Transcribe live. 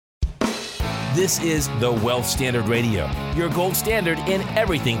This is the Wealth Standard Radio, your gold standard in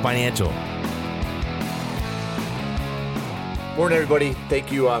everything financial. Morning, everybody.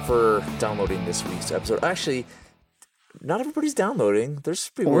 Thank you for downloading this week's episode. Actually, not everybody's downloading. There's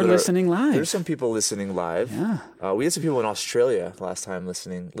people listening live. There's some people listening live. Yeah. We had some people in Australia last time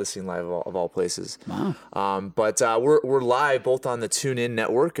listening live of all places. Wow. But we're live both on the TuneIn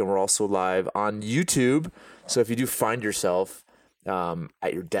network and we're also live on YouTube. So if you do find yourself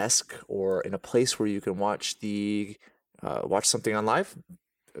at your desk or in a place where you can watch something on live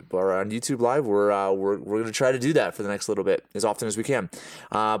or on YouTube Live, we're going to try to do that for the next little bit as often as we can.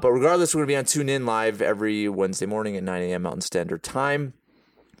 But regardless, we're going to be on TuneIn Live every Wednesday morning at 9 a.m. Mountain Standard Time.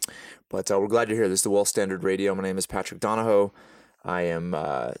 But we're glad you're here. This is the Wealth Standard Radio. My name is Patrick Donahoe. I am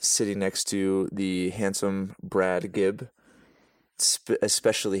sitting next to the handsome Brad Gibb.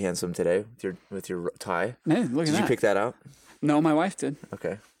 Especially handsome today with your tie. Hey, look at that. Did you pick that out? No, my wife did.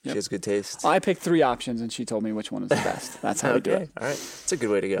 Okay. Yep. She has good taste. I picked 3 options, and she told me which one was the best. That's how we do it. All right. It's a good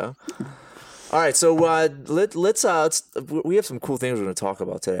way to go. All right. So let's we have some cool things we're going to talk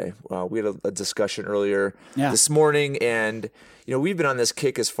about today. We had a discussion earlier this morning, and we've been on this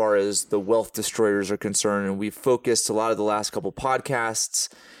kick as far as the wealth destroyers are concerned, and we've focused a lot of the last couple podcasts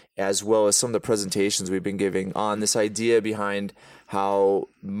as well as some of the presentations we've been giving on this idea behind how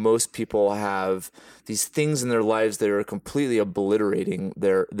most people have these things in their lives that are completely obliterating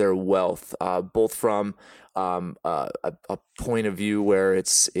their wealth, both from a point of view where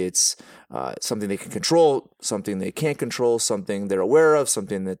it's something they can control, something they can't control, something they're aware of,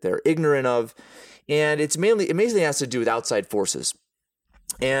 something that they're ignorant of, and it mainly has to do with outside forces.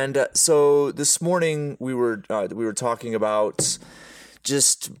 And so this morning we were talking about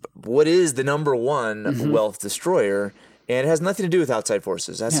just what is the number one wealth destroyer, and it has nothing to do with outside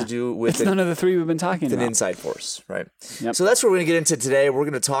forces. It has to do with none of the 3 we've been talking about. An inside force, right? Yep. So that's what we're going to get into today. We're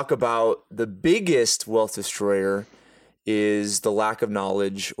going to talk about the biggest wealth destroyer is the lack of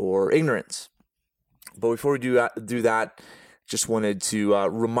knowledge or ignorance. But before we do that, just wanted to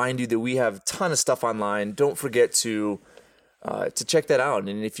remind you that we have a ton of stuff online. Don't forget to check that out.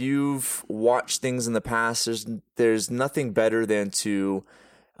 And if you've watched things in the past, there's nothing better than to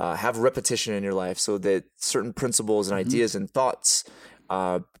have repetition in your life so that certain principles and ideas and thoughts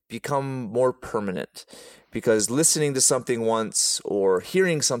become more permanent. Because listening to something once or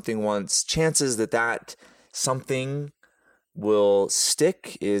hearing something once, chances that something will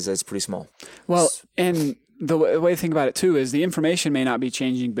stick is pretty small. Well, and the way to think about it too is the information may not be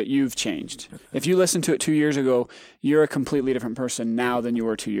changing, but you've changed. If you listened to it 2 years ago, you're a completely different person now than you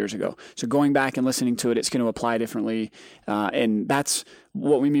were 2 years ago. So going back and listening to it, it's going to apply differently. And that's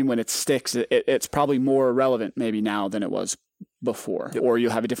what we mean when it sticks. It's probably more relevant maybe now than it was before, or you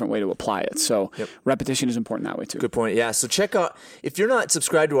have a different way to apply it. So repetition is important that way too. Good point. Yeah. So check out, if you're not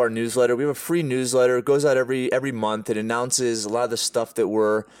subscribed to our newsletter, we have a free newsletter. It goes out every month. It announces a lot of the stuff that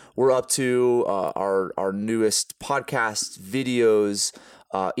we're up to, our newest podcasts, videos,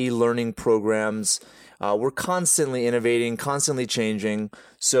 e-learning programs. We're constantly innovating, constantly changing.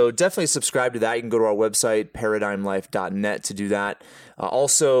 So definitely subscribe to that. You can go to our website, paradigmlife.net, to do that.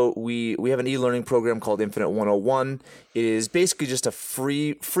 Also, we have an e-learning program called Infinite 101. It is basically just a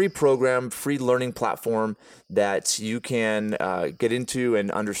free program, free learning platform that you can get into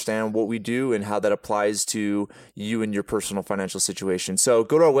and understand what we do and how that applies to you and your personal financial situation. So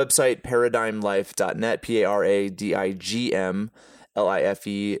go to our website, paradigmlife.net,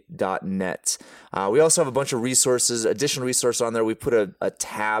 paradigmlife.net. We also have a bunch of resources, additional resources on there. We put a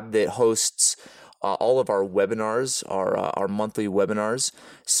tab that hosts all of our webinars, our monthly webinars.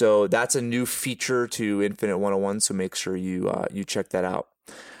 So that's a new feature to Infinite 101. So make sure you check that out.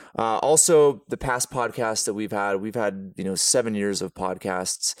 Also, the past podcasts that we've had 7 years of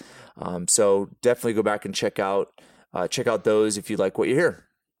podcasts. So definitely go back and check out those if you like what you hear.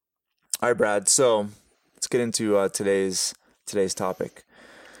 All right, Brad. So let's get into today's topic.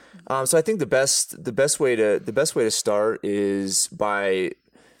 So I think the best way to start is by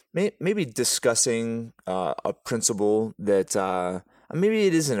maybe discussing a principle that maybe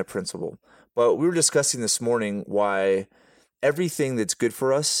it isn't a principle, but we were discussing this morning why everything that's good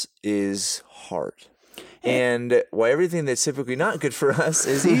for us is hard. And why everything that's typically not good for us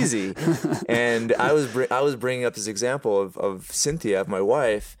is easy. And I was bringing up this example of Cynthia, of my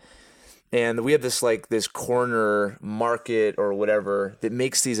wife, and we have this corner market or whatever that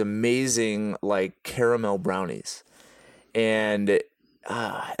makes these amazing caramel brownies, and they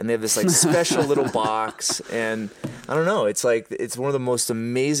have this special little box, and I don't know, it's one of the most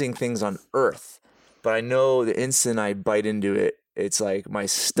amazing things on earth. But I know the instant I bite into it, it's like my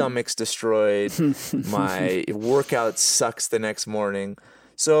stomach's destroyed, my workout sucks the next morning.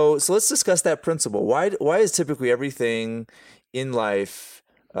 So let's discuss that principle. Why is typically everything in life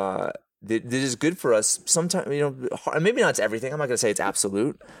that is good for us sometimes, maybe not everything. I'm not going to say it's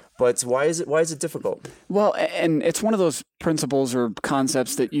absolute, but why is it difficult? Well, and it's one of those principles or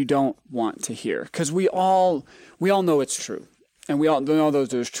concepts that you don't want to hear, because we all know it's true, and we all know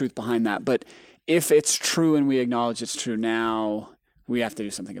there's truth behind that. But if it's true and we acknowledge it's true now, we have to do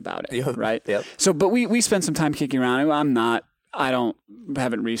something about it, right? Yep. So, but we spend some time kicking around. I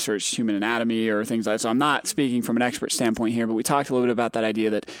haven't researched human anatomy or things like that, so I'm not speaking from an expert standpoint here, but we talked a little bit about that idea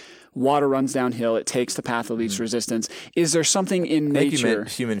that water runs downhill. It takes the path of least resistance. Is there something in nature? I think you meant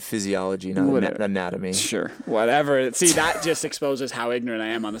human physiology, not anatomy. Sure. Whatever. See, that just exposes how ignorant I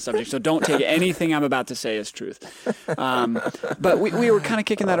am on the subject. So don't take anything I'm about to say as truth. But we were kind of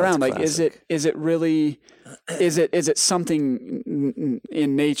kicking that around. Like, classic. is it something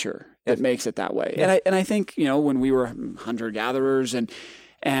in nature that makes it that way? Yeah. And I think, when we were hunter-gatherers and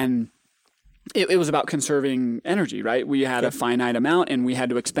it was about conserving energy, right? We had a finite amount, and we had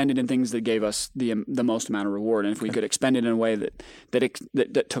to expend it in things that gave us the most amount of reward. And if we could expend it in a way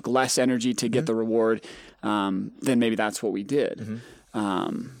that took less energy to get the reward, then maybe that's what we did.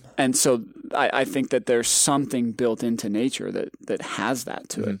 And so I think that there's something built into nature that has that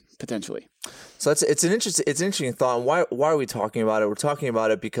to it potentially. So it's an interesting thought. And why are we talking about it? We're talking about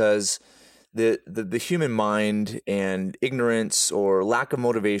it because the human mind and ignorance or lack of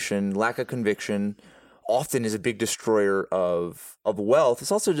motivation, lack of conviction, often is a big destroyer of wealth.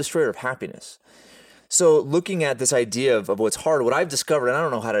 It's also a destroyer of happiness. So looking at this idea of what's hard, what I've discovered, and I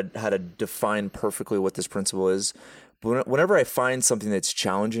don't know how to define perfectly what this principle is, but whenever I find something that's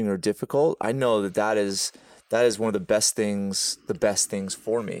challenging or difficult, I know that is one of the best things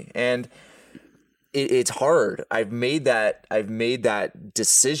for me. And it's hard. I've made that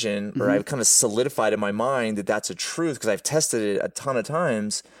decision, or I've kind of solidified in my mind that that's a truth because I've tested it a ton of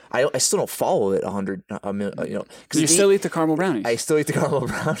times. I still don't follow it 100. You still eat the caramel brownies. I still eat the caramel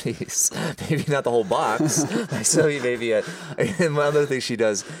brownies. Maybe not the whole box. I still eat maybe and one other thing she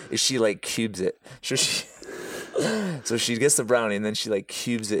does is she like cubes it. So she gets the brownie and then she like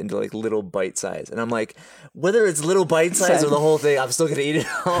cubes it into like little bite size. And I'm like, whether it's little bite size or the whole thing, I'm still going to eat it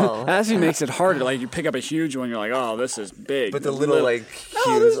all. That actually makes it harder. Like you pick up a huge one, you're like, oh, this is big. But the little like cubes.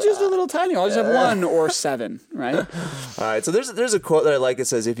 No, this is just a little tiny one. I'll just have 1 or 7, right? All right. So there's a quote that I like. It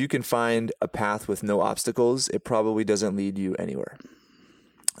says, if you can find a path with no obstacles, it probably doesn't lead you anywhere.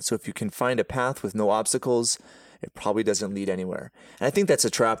 So if you can find a path with no obstacles, it probably doesn't lead anywhere. And I think that's a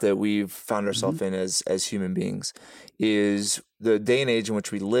trap that we've found ourselves in as human beings, is the day and age in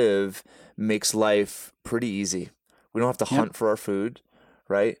which we live makes life pretty easy. We don't have to hunt for our food,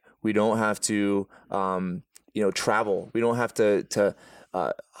 right? We don't have to, travel. We don't have to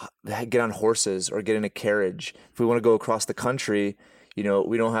get on horses or get in a carriage. If we want to go across the country,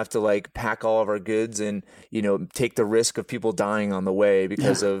 we don't have to like pack all of our goods and, take the risk of people dying on the way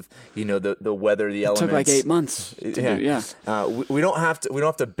because of, the weather, the elements. It took like 8 months to do. We don't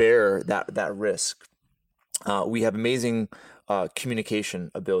have to bear that risk. We have amazing communication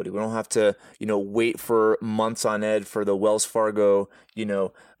ability. We don't have to, wait for months on end for the Wells Fargo,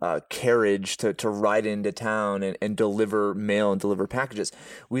 carriage to ride into town and deliver mail and deliver packages.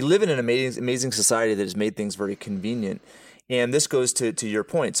 We live in an amazing society that has made things very convenient. And this goes to your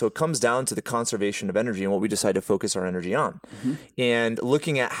point. So it comes down to the conservation of energy and what we decide to focus our energy on. And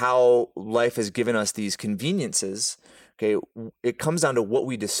looking at how life has given us these conveniences, okay, it comes down to what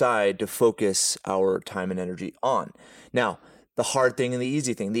we decide to focus our time and energy on. Now, the hard thing and the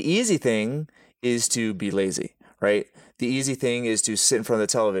easy thing. The easy thing is to be lazy, right? The easy thing is to sit in front of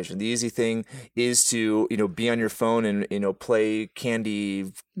the television. The easy thing is to, be on your phone and, play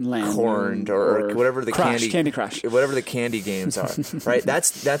Candy Corn or whatever the Candy Crush, whatever the candy games are, right?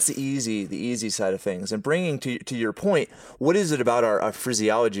 That's the easy side of things. And bringing to your point, what is it about our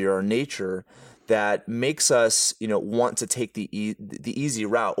physiology or our nature that makes us, want to take the easy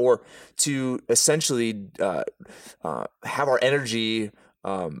route, or to essentially have our energy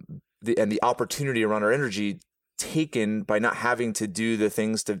and the opportunity around our energy taken by not having to do the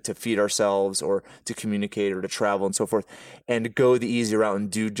things to feed ourselves or to communicate or to travel and so forth, and go the easy route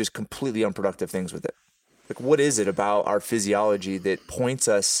and do just completely unproductive things with it? Like, what is it about our physiology that points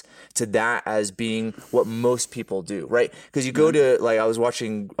us to that as being what most people do, right? Because you go to, like, I was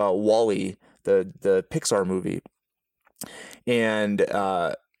watching WALL-E, the Pixar movie, and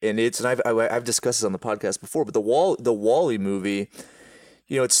I've discussed this on the podcast before, but the WALL-E movie,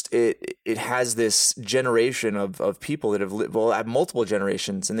 it has this generation of people that have multiple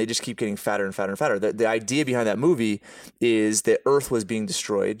generations, and they just keep getting fatter and fatter and fatter. The idea behind that movie is that Earth was being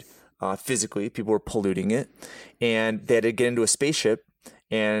destroyed physically. People were polluting it, and they had to get into a spaceship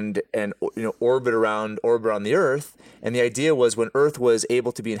and orbit around the Earth. And the idea was when Earth was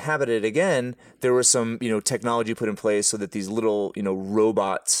able to be inhabited again, there was some technology put in place so that these little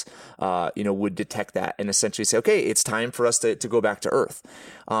robots would detect that and essentially say, okay, it's time for us to go back to Earth.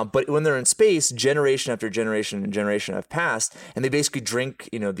 But when they're in space, generation after generation and generation have passed, and they basically drink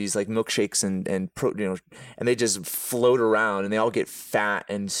these like milkshakes and and they just float around and they all get fat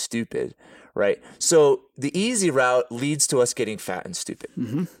and stupid. Right. So the easy route leads to us getting fat and stupid.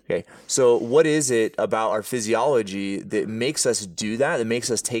 Mm-hmm. Okay. So what is it about our physiology that makes us do that? That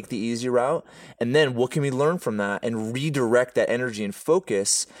makes us take the easy route? And then what can we learn from that and redirect that energy and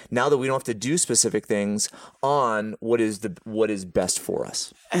focus now that we don't have to do specific things on what is best for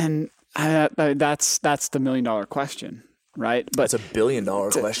us? And that's the $1 million question, right? But it's $1 billion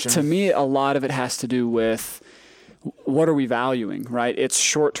question. To me, a lot of it has to do with what are we valuing, right? It's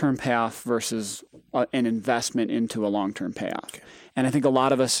short-term payoff versus an investment into a long-term payoff. Okay. And I think a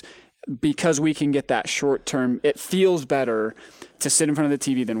lot of us, because we can get that short-term, it feels better to sit in front of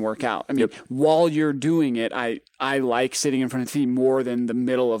the TV than work out. I mean, while you're doing it, I like sitting in front of the TV more than the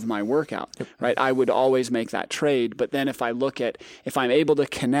middle of my workout, right? I would always make that trade. But then if I'm able to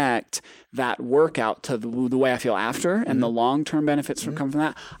connect that workout to the way I feel after and the long-term benefits from coming from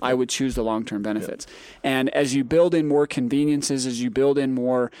that, I would choose the long-term benefits. And as you build in more conveniences, as you build in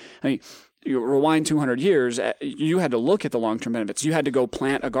more, you rewind 200 years, you had to look at the long-term benefits. You had to go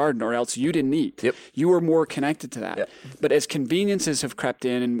plant a garden or else you didn't eat. Yep. You were more connected to that. Yep. But as conveniences have crept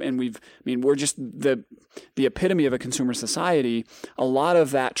in and we're just the epitome of a consumer society, a lot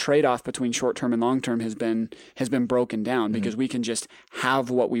of that trade-off between short-term and long-term has been broken down because we can just have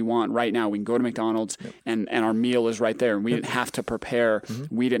what we want right now. We can go to McDonald's and our meal is right there. And we didn't have to prepare.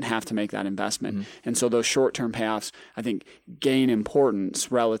 We didn't have to make that investment. And so those short-term payoffs, I think, gain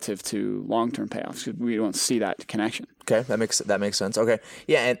importance relative to long-term payoffs because we don't see that connection. Okay, that makes sense. Okay,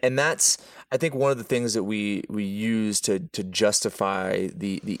 yeah, and that's I think one of the things that we use to justify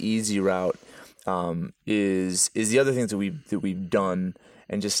the easy route is the other things that we've done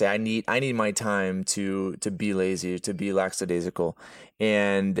and just say I need my time to be lazy, to be lackadaisical,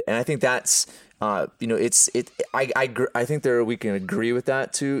 and I think that's I think we can agree with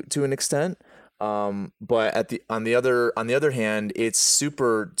that to an extent. But on the other hand, it's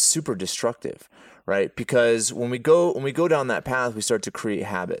super destructive, right? Because when we go down that path, we start to create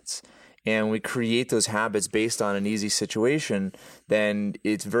habits, and we create those habits based on an easy situation. Then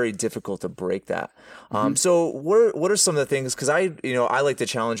it's very difficult to break that. So what are some of the things? Because I like to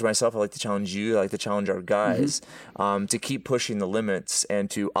challenge myself. I like to challenge you. I like to challenge our guys to keep pushing the limits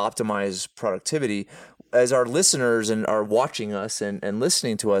and to optimize productivity. As our listeners and are watching us and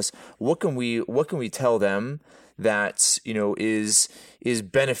listening to us, what can we tell them that is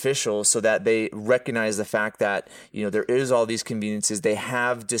beneficial so that they recognize the fact that there is all these conveniences, they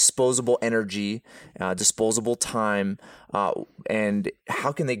have disposable energy, disposable time, and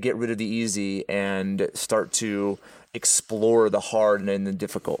how can they get rid of the easy and start to explore the hard and the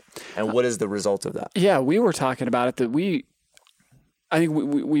difficult, and what is the result of that? Yeah, we were talking about it that I think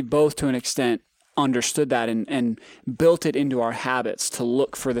we both to an extent understood that and built it into our habits to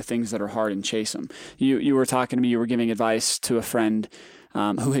look for the things that are hard and chase them. You were talking to me, you were giving advice to a friend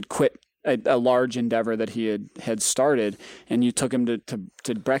who had quit a large endeavor that he had started, and you took him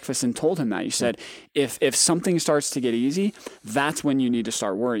to breakfast and told him that. You said, if something starts to get easy, that's when you need to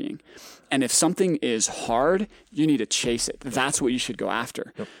start worrying. And if something is hard, you need to chase it. That's what you should go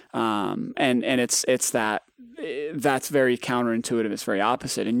after. Yep. And it's that's very counterintuitive. It's very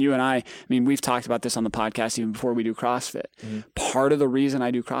opposite. And you and I we've talked about this on the podcast even before we do CrossFit. Part of the reason I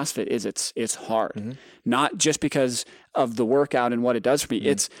do CrossFit is it's hard, not just because of the workout and what it does for me.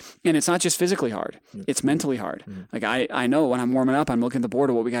 It's not just physically hard. It's mentally hard. Like I know when I'm warming up, I'm looking at the board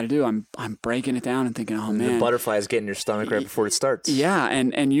of what we got to do. I'm breaking it down and thinking, oh man, the butterfly is getting in your stomach right before it starts. Yeah.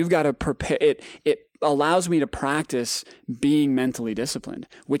 And you've got to prepare it. It allows me to practice being mentally disciplined,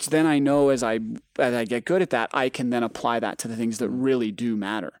 which then I know as I get good at that, I can then apply that to the things that really do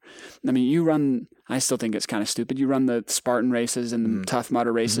matter. I still think it's kind of stupid. You run the Spartan races and the Tough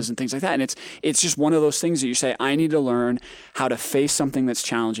Mudder races and things like that. And it's just one of those things that you say, I need to learn how to face something that's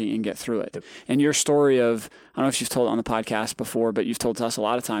challenging and get through it. Yep. And your story of, I don't know if you've told it on the podcast before, but you've told to us a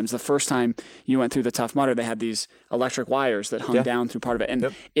lot of times, the first time you went through the Tough Mudder, they had these electric wires that hung down through part of it.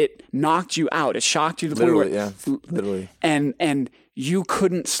 And it knocked you out. It shocked you to the point where... Literally. And you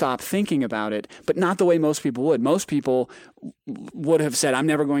couldn't stop thinking about it, but not the way most people would. Most people would have said, I'm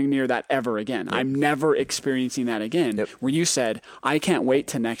never going near that ever again. Yep. I'm never experiencing that again. Yep. Where you said, I can't wait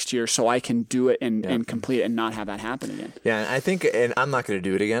to next year so I can do it and complete it and not have that happen again. Yeah, and I think, and I'm not going to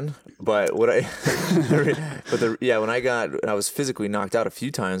do it again, but when I was physically knocked out a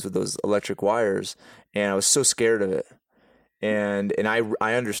few times with those electric wires, and I was so scared of it. And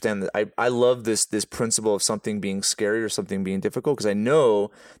I understand that I love this principle of something being scary or something being difficult, because I know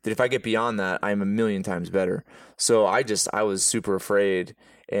that if I get beyond that, I'm a million times better. So I was super afraid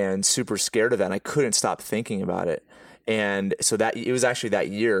and super scared of that, and I couldn't stop thinking about it. And so that it was actually that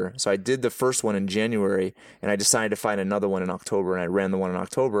year. So I did the first one in January, and I decided to find another one in October, and I ran the one in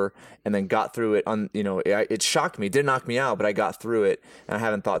October, and then got through it. It shocked me. It didn't knock me out, but I got through it, and I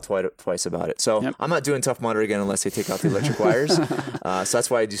haven't thought twice about it. So I'm not doing Tough Mudder again unless they take out the electric wires. So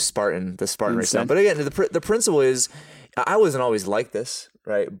that's why I do the Spartan race now. But again, the principle is, I wasn't always like this,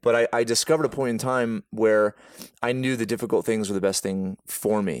 right? But I discovered a point in time where I knew the difficult things were the best thing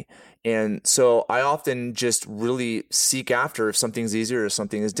for me. And so I often just really seek after if something's easier or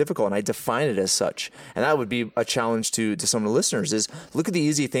something is difficult, and I define it as such. And that would be a challenge to some of the listeners, is look at the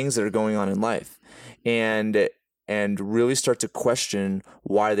easy things that are going on in life and really start to question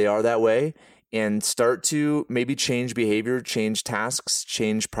why they are that way, and start to maybe change behavior, change tasks,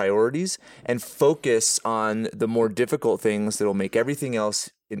 change priorities, and focus on the more difficult things that will make everything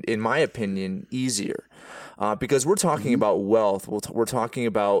else, in my opinion, easier. Because we're talking about wealth. We're talking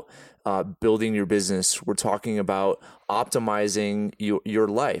about building your business. We're talking about optimizing your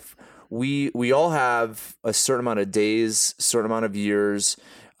life. We all have a certain amount of days, a certain amount of years,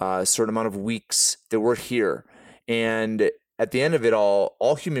 a certain amount of weeks that we're here. And at the end of it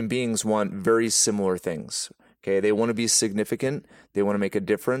all human beings want very similar things. Okay, they want to be significant. They want to make a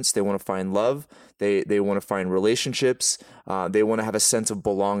difference. They want to find love. They want to find relationships. They want to have a sense of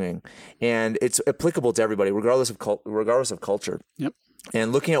belonging, and it's applicable to everybody, regardless of culture. Yep.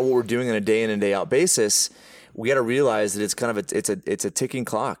 And looking at what we're doing on a day in and day out basis, we got to realize that it's kind of it's a ticking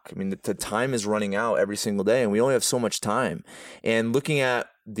clock. I mean, the time is running out every single day, and we only have so much time. And looking at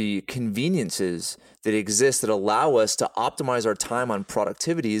the conveniences that exist that allow us to optimize our time on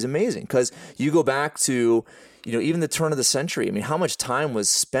productivity is amazing. Because you go back to, even the turn of the century. I mean, how much time was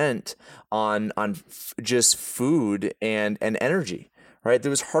spent on just food and energy, right? There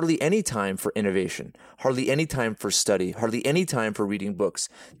was hardly any time for innovation, hardly any time for study, hardly any time for reading books.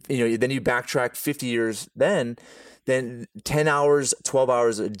 Then you backtrack 50 years then 10 hours, 12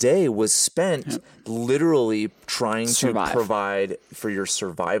 hours a day was spent literally trying to provide for your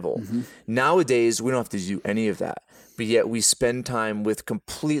survival. Mm-hmm. Nowadays, we don't have to do any of that, but yet we spend time with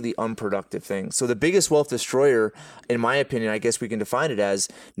completely unproductive things. So the biggest wealth destroyer, in my opinion, I guess we can define it as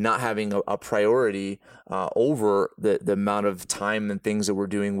not having a priority over the amount of time and things that we're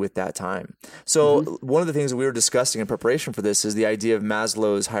doing with that time. So one of the things that we were discussing in preparation for this is the idea of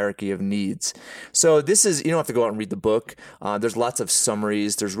Maslow's hierarchy of needs. So this is, you don't have to go out and read the book. There's lots of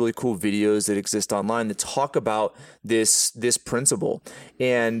summaries. There's really cool videos that exist online that talk about this principle.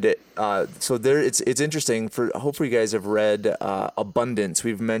 And so it's interesting. Hopefully you guys have read Abundance.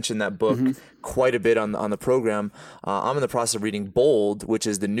 We've mentioned that book quite a bit on the program. I'm in the process of reading Bold, which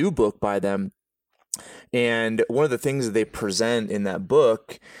is the new book by them. And one of the things that they present in that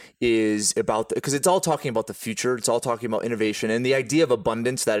book is because it's all talking about the future, it's all talking about innovation and the idea of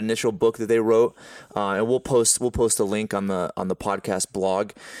abundance. That initial book that they wrote, and we'll post a link on the podcast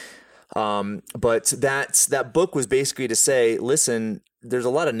blog. But that book was basically to say, listen, there's a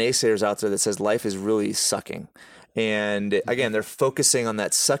lot of naysayers out there that says life is really sucking, and again, they're focusing on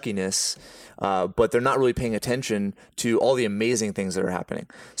that suckiness. But they're not really paying attention to all the amazing things that are happening.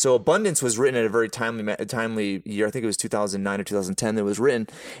 So Abundance was written at a very timely year. I think it was 2009 or 2010 that it was written.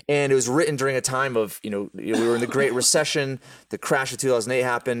 And it was written during a time of, we were in the Great Recession, the crash of 2008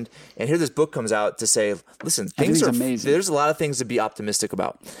 happened. And here this book comes out to say, listen, there's a lot of things to be optimistic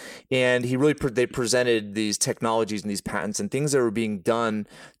about. And they presented these technologies and these patents and things that were being done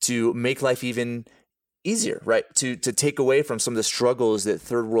to make life even easier, right? To take away from some of the struggles that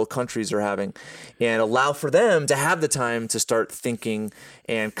third world countries are having and allow for them to have the time to start thinking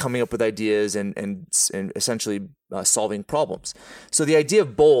and coming up with ideas and essentially solving problems. So the idea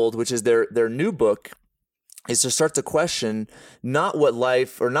of Bold, which is their new book, is to start to question not what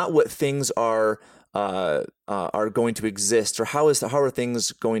life or not what things are going to exist or how are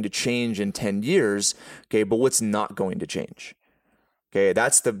things going to change in 10 years, okay, but what's not going to change. Okay,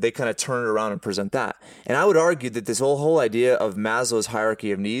 they kind of turn it around and present that. And I would argue that this whole idea of Maslow's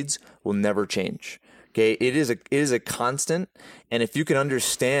hierarchy of needs will never change. Okay, it is a constant, and if you can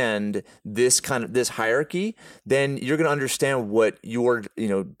understand this hierarchy, then you're going to understand what your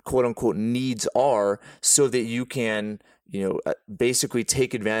quote unquote needs are, so that you can basically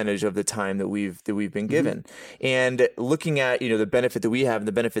take advantage of the time that we've been given. And looking at the benefit that we have and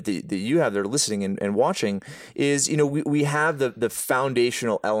the benefit that you have that are listening and watching is we have the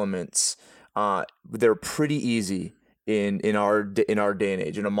foundational elements. They're pretty easy in our day and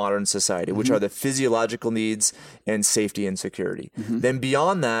age, in a modern society, which are the physiological needs and safety and security. Then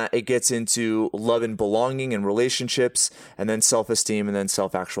beyond that, it gets into love and belonging and relationships, and then self-esteem, and then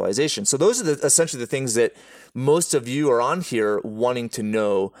self-actualization. So those are essentially the things that most of you are on here wanting to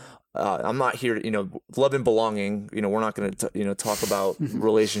know. I'm not here to, love and belonging, we're not going to, talk about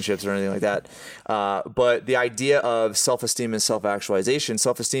relationships or anything like that. But the idea of self-esteem and self-actualization,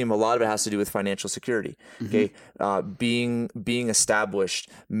 self-esteem, a lot of it has to do with financial security. Okay. Being established,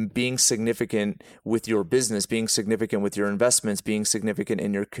 being significant with your business, being significant with your investments, being significant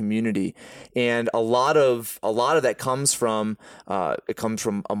in your community. And a lot of that comes from a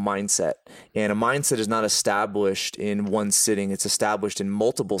mindset, and a mindset is not established in one sitting. It's established in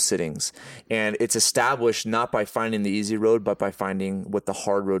multiple sittings. And it's established not by finding the easy road, but by finding what the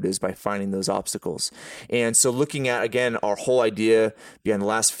hard road is, by finding those obstacles. And so looking at, again, our whole idea behind the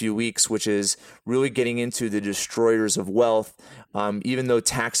last few weeks, which is really getting into the destroyers of wealth. Even though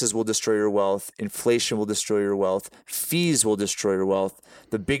taxes will destroy your wealth, inflation will destroy your wealth, fees will destroy your wealth,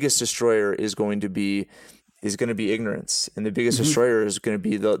 the biggest destroyer is going to be ignorance, and the biggest destroyer is going to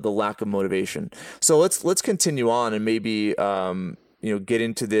be the lack of motivation. So let's continue on and maybe get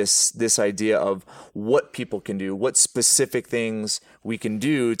into this idea of what people can do, what specific things we can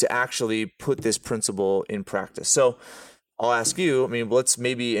do to actually put this principle in practice. So I'll ask you,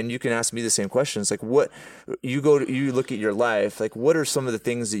 and you can ask me the same questions. Like, what you look at your life, like, what are some of the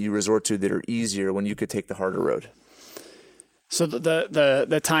things that you resort to that are easier when you could take the harder road? So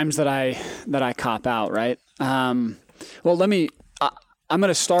the times that I cop out, right? I'm going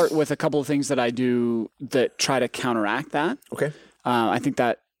to start with a couple of things that I do that try to counteract that. Okay. I think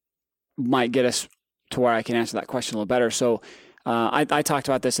that might get us to where I can answer that question a little better. So I talked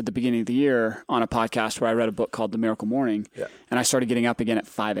about this at the beginning of the year on a podcast where I read a book called The Miracle Morning, and I started getting up again at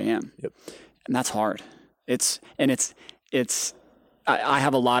 5 a.m. Yep. And that's hard. I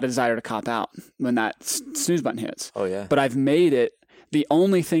have a lot of desire to cop out when that snooze button hits. Oh yeah. But I've made it. The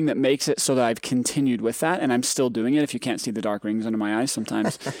only thing that makes it so that I've continued with that, and I'm still doing it. If you can't see the dark rings under my eyes,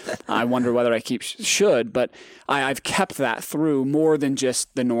 sometimes I wonder whether I should. But I've kept that through more than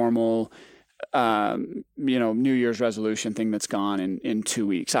just the normal, New Year's resolution thing that's gone in 2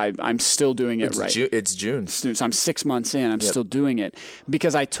 weeks. I'm still doing it right. It's June. So I'm 6 months in. I'm still doing it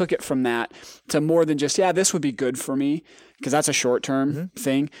because I took it from that to more than just, this would be good for me, because that's a short term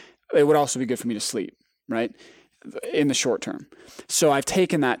thing. It would also be good for me to sleep, right? In the short term. So I've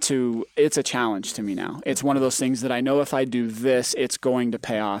taken that to, it's a challenge to me now. It's one of those things that I know if I do this, it's going to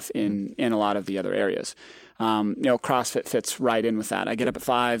pay off in a lot of the other areas. CrossFit fits right in with that. I get up at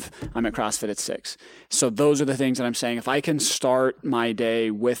 5, I'm at CrossFit at 6. So those are the things that I'm saying. If I can start my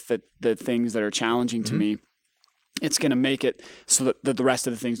day with the things that are challenging to me, it's going to make it so that the rest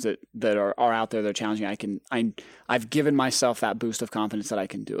of the things that are out there that are challenging, I've given myself that boost of confidence that I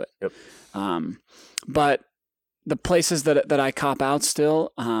can do it. Yep. But the places that I cop out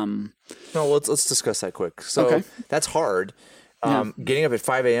still. No, let's discuss that quick. So that's hard. Getting up at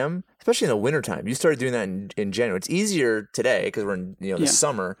 5 a.m., especially in the wintertime. You started doing that in January. It's easier today because we're in the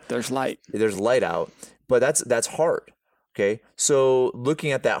summer. There's light out, but that's hard. Okay, so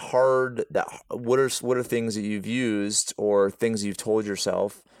looking at that hard, what are things that you've used or things you've told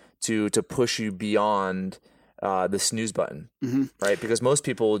yourself to push you beyond the snooze button, right? Because most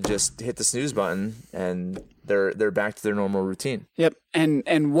people just hit the snooze button and they're back to their normal routine. Yep.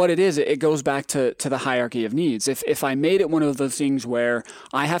 And what it is, it goes back to the hierarchy of needs. If I made it one of those things where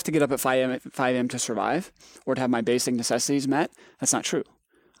I have to get up at 5 a.m. to survive or to have my basic necessities met, that's not true.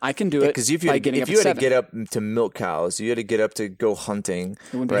 I can do it because if you had to get up to milk cows, you had to get up to go hunting,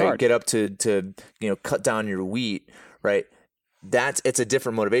 it wouldn't be hard. Get up to cut down your wheat, right? It's a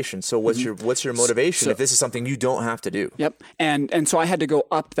different motivation. So what's your motivation if this is something you don't have to do? Yep. And so I had to go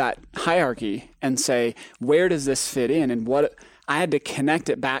up that hierarchy and say, where does this fit in? And what I had to connect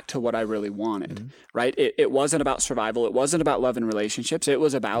it back to what I really wanted, right? It wasn't about survival. It wasn't about love and relationships. It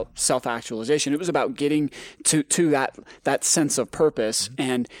was about self-actualization. It was about getting to that sense of purpose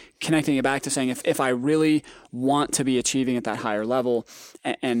and connecting it back to saying, if I really want to be achieving at that higher level,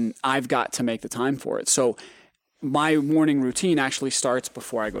 and I've got to make the time for it. So my morning routine actually starts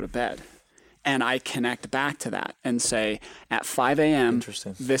before I go to bed. And I connect back to that and say, at 5 a.m.,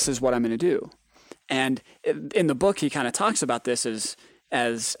 this is what I'm going to do. And in the book, he kind of talks about this as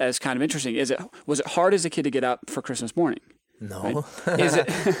kind of interesting. Was it hard as a kid to get up for Christmas morning? No. Right? Is it?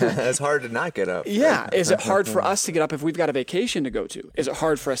 It's hard to not get up. Yeah. Is it hard for us to get up if we've got a vacation to go to? Is it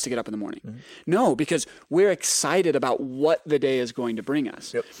hard for us to get up in the morning? Mm-hmm. No, because we're excited about what the day is going to bring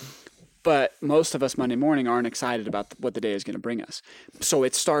us. Yep. But most of us Monday morning aren't excited about what the day is going to bring us. So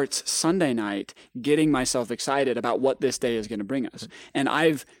it starts Sunday night getting myself excited about what this day is going to bring us. And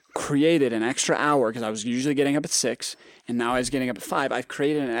I've created an extra hour because I was usually getting up at 6 and now I was getting up at 5. I've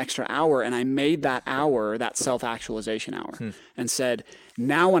created an extra hour and I made that hour that self-actualization hour and said,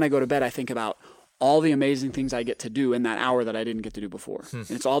 now when I go to bed, I think about all the amazing things I get to do in that hour that I didn't get to do before. And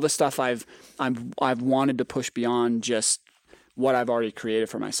it's all the stuff I've wanted to push beyond just what I've already created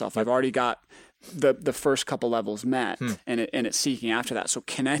for myself. I've already got the first couple levels met and it's seeking after that. So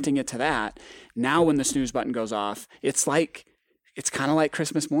connecting it to that, now when the snooze button goes off, it's kind of like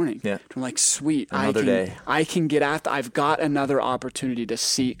Christmas morning. Yeah. I'm like, sweet, another day. I can get after, I've got another opportunity to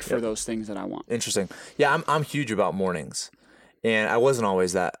seek for those things that I want. Interesting. Yeah, I'm huge about mornings. And I wasn't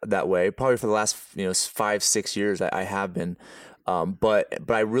always that way. Probably for the last 5-6 years I have been. But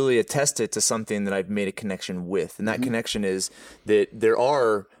I really attest it to something that I've made a connection with. And that connection is that there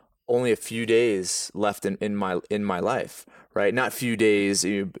are only a few days left in my life, right? Not few days,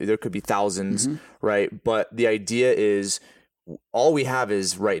 there could be thousands, right? But the idea is all we have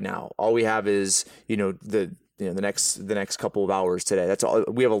is right now. All we have is, the next couple of hours today. That's all.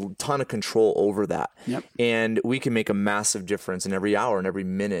 We have a ton of control over that. Yep. And we can make a massive difference in every hour and every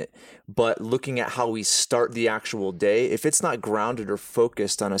minute. But looking at how we start the actual day, if it's not grounded or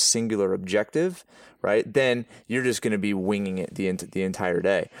focused on a singular objective, right, then you're just going to be winging it the entire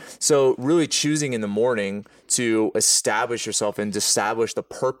day. So really choosing in the morning to establish yourself and establish the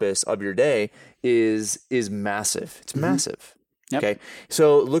purpose of your day is massive. It's massive. Yep. Okay.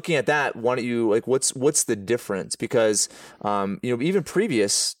 So looking at that, why don't you what's the difference? Because even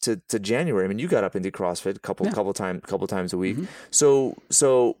previous to January, I mean, you got up and did CrossFit a couple times a week.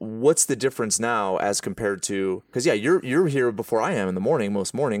 So what's the difference now as compared to, because you're here before I am in the morning,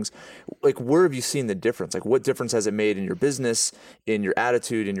 most mornings. Like, where have you seen the difference? Like, what difference has it made in your business, in your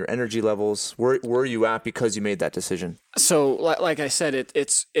attitude, in your energy levels? Where are you at because you made that decision? So like I said,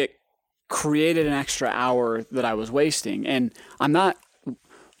 it created an extra hour that I was wasting. And the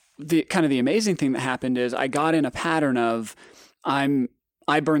amazing thing that happened is I got in a pattern of I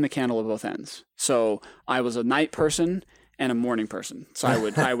burn the candle at both ends. So I was a night person and a morning person. So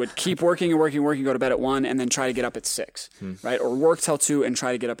I would keep working, go to bed at 1 and then try to get up at 6, right? Or work till 2 and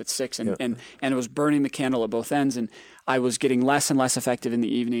try to get up at 6. And it was burning the candle at both ends. And I was getting less and less effective in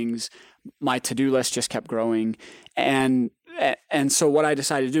the evenings. My to-do list just kept growing. And so what I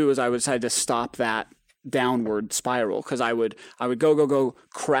decided to do is I decided to stop that downward spiral, because I would go,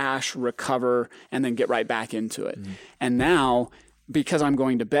 crash, recover, and then get right back into it. And now, because I'm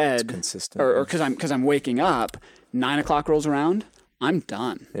going to bed, consistent, or because I'm waking up, 9 o'clock rolls around, I'm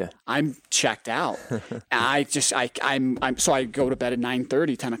done. Yeah. I'm checked out. So I go to bed at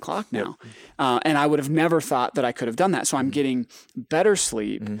 9:30, 10 o'clock now. Yep. And I would have never thought that I could have done that. So I'm getting better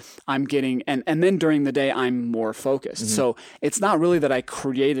sleep. I'm getting, and then during the day, I'm more focused. So it's not really that I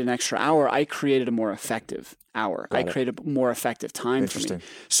created an extra hour. I created a more effective hour. I created a more effective time for me.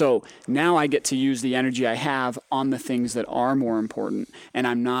 So now I get to use the energy I have on the things that are more important. And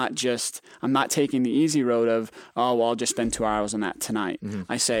I'm not taking the easy road of, I'll just spend 2 hours on that tonight.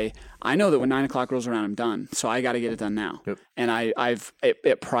 I say, I know that when 9 o'clock rolls around, I'm done. So I got to get it done now. Yep. And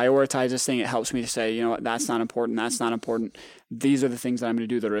it prioritizes thing. It helps me to say, you know what, that's not important. That's not important. These are the things that I'm going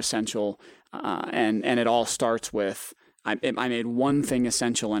to do that are essential. And it all starts with, I made one thing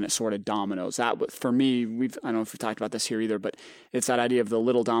essential and it sort of dominoes. That, for me, I don't know if we've talked about this here either, but it's that idea of the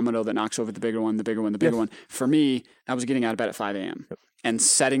little domino that knocks over the bigger one, the bigger one, the bigger one. For me, that was getting out of bed at 5 a.m. and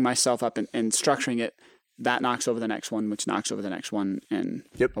setting myself up and structuring it. That knocks over the next one, which knocks over the next one, and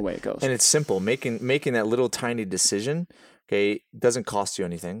away it goes. And it's simple. Making that little tiny decision, okay, doesn't cost you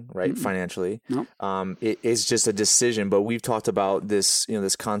anything, right? Financially. No. It is just a decision. But we've talked about this,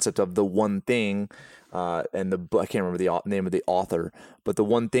 this concept of the one thing. And the book, I can't remember the name of the author, but the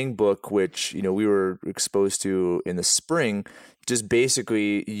One Thing book, which, we were exposed to in the spring, just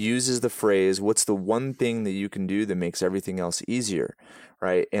basically uses the phrase, what's the one thing that you can do that makes everything else easier,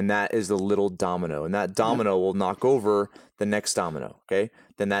 right? And that is the little domino. And that domino will knock over the next domino, okay?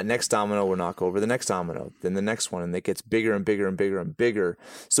 Then that next domino will knock over the next domino, then the next one, and it gets bigger and bigger and bigger and bigger.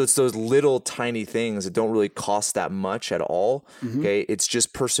 So it's those little tiny things that don't really cost that much at all, okay? It's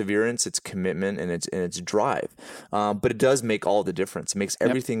just perseverance, it's commitment, and it's drive. But it does make all the difference. It makes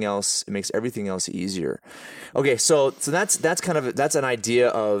everything else. It makes everything else easier. Okay, so that's kind that's an idea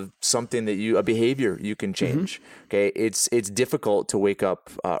of something that a behavior you can change. Okay. It's difficult to wake up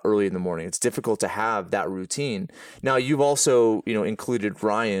early in the morning. It's difficult to have that routine. Now you've also, included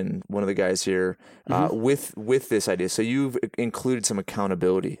Ryan, one of the guys here, with this idea. So you've included some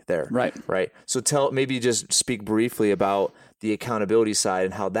accountability there. Right. So maybe just speak briefly about the accountability side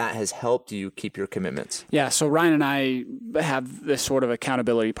and how that has helped you keep your commitments. Yeah. So Ryan and I have this sort of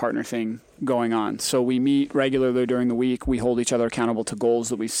accountability partner thing going on. So we meet regularly during the week. We hold each other accountable to goals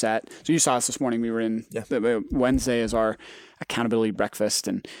that we've set. So you saw us this morning. We were in Wednesday as our accountability breakfast.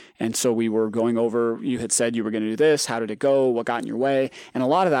 And so we were going over, you had said you were going to do this. How did it go? What got in your way? And a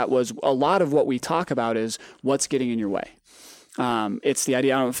lot of what we talk about is what's getting in your way. It's the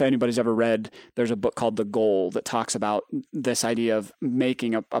idea, I don't know if anybody's ever read, there's a book called The Goal that talks about this idea of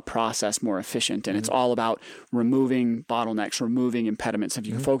making a process more efficient. And it's all about removing bottlenecks, removing impediments. If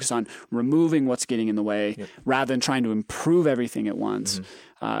you can focus on removing what's getting in the way rather than trying to improve everything at once,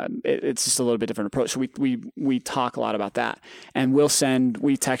 it's just a little bit different approach. So we talk a lot about that, and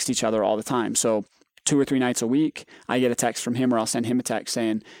we text each other all the time. So 2 or 3 nights a week, I get a text from him, or I'll send him a text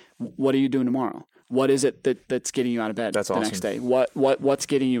saying, what are you doing tomorrow? What is it that's getting you out of bed the next day? What's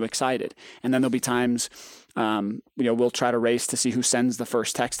getting you excited? And then there'll be times, we'll try to race to see who sends the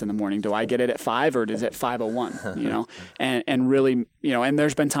first text in the morning. Do I get it at 5 or is it 5:01? And really, and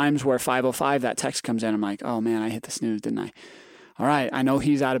there's been times where 5:05 that text comes in. I'm like, oh man, I hit the snooze, didn't I? All right, I know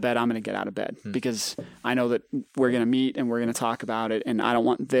he's out of bed. I'm going to get out of bed because I know that we're going to meet and we're going to talk about it. And I don't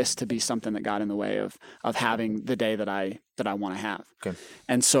want this to be something that got in the way of having the day that I want to have. Okay.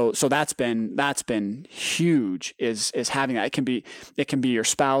 And so that's been huge is having that. It can be your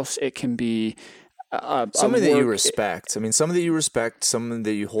spouse. It can be someone that you respect. Someone that you respect, someone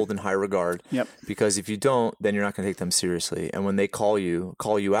that you hold in high regard. Yep. Because if you don't, then you're not going to take them seriously. And when they call you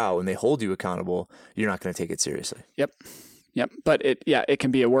out and they hold you accountable, you're not going to take it seriously. Yep. But it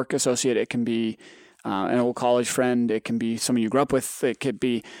can be a work associate. It can be an old college friend. It can be someone you grew up with. It could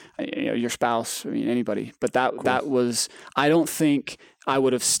be your spouse. Anybody. But that was. I don't think I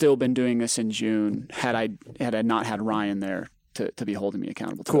would have still been doing this in June had I not had Ryan there to be holding me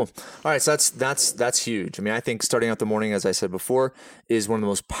accountable to. Cool. All right. So that's huge. I think starting out the morning, as I said before, is one of the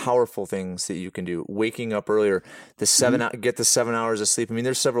most powerful things that you can do. Waking up earlier, get the 7 hours of sleep.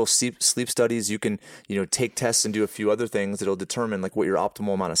 There's several sleep studies. You can, take tests and do a few other things that'll determine like what your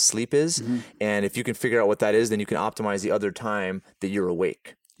optimal amount of sleep is. And if you can figure out what that is, then you can optimize the other time that you're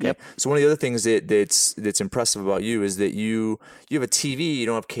awake. Okay. Yep. So one of the other things that's impressive about you is that you have a TV. You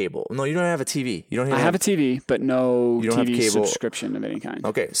don't have cable. No, you don't have a TV. I have a TV, but no TV subscription of any kind.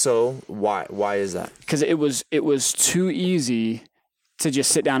 Okay. So why is that? Because it was too easy to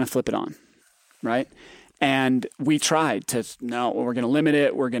just sit down and flip it on, right? And we tried we're going to limit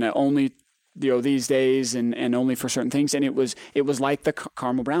it. We're going to only these days and only for certain things. And it was like the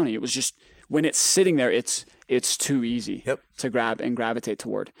caramel brownie. It was just when it's sitting there, it's too easy to grab and gravitate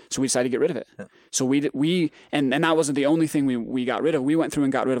toward. So we decided to get rid of it. Yep. So we and that wasn't the only thing we got rid of. We went through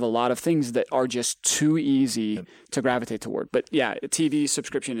and got rid of a lot of things that are just too easy to gravitate toward. But yeah, a TV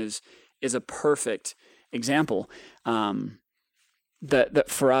subscription is a perfect example. That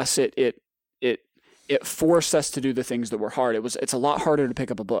for us it forced us to do the things that were hard. It's a lot harder to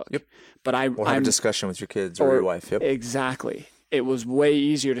pick up a book. Yep. But have a discussion with your kids or your wife. Yep. Exactly. It was way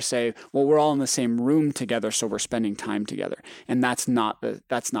easier to say, well, we're all in the same room together, so we're spending time together. And that's not the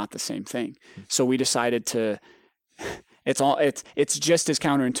same thing. So we decided it's just as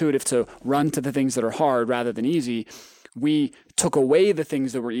counterintuitive to run to the things that are hard rather than easy. We took away the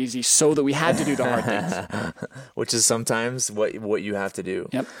things that were easy so that we had to do the hard things. Which is sometimes what you have to do.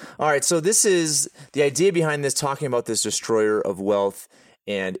 Yep. All right. So this is the idea behind this, talking about this destroyer of wealth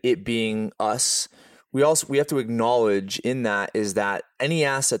and it being us. We have to acknowledge in that is that any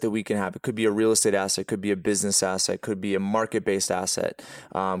asset that we can have, it could be a real estate asset, could be a business asset, could be a market-based asset,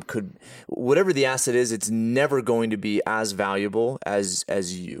 whatever the asset is, it's never going to be as valuable as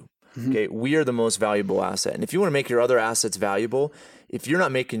you. Okay, we are the most valuable asset. And if you want to make your other assets valuable, if you're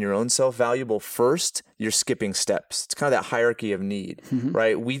not making your own self valuable first, you're skipping steps. It's kind of that hierarchy of need,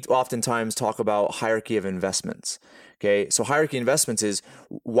 right? We oftentimes talk about hierarchy of investments. Okay, so hierarchy investments is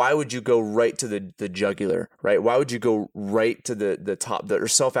why would you go right to the jugular, right? Why would you go right to the top, or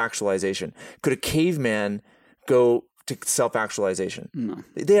self-actualization? Could a caveman go to self-actualization? No.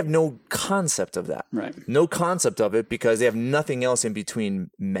 They have no concept of that. Right. No concept of it because they have nothing else in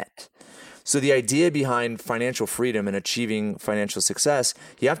between met. So the idea behind financial freedom and achieving financial success,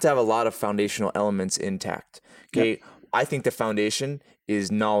 you have to have a lot of foundational elements intact. Okay, yep. I think the foundation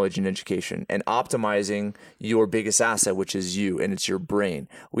is knowledge and education and optimizing your biggest asset, which is you, and it's your brain.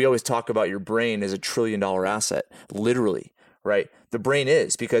 We always talk about your brain as $1 trillion asset, literally, right? The brain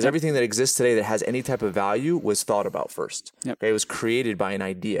is, because everything that exists today that has any type of value was thought about first. Okay, it was created by an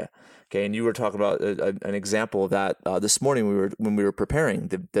idea. Okay, and you were talking about an example of that this morning. When we were preparing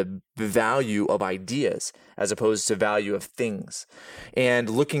the value of ideas as opposed to value of things, and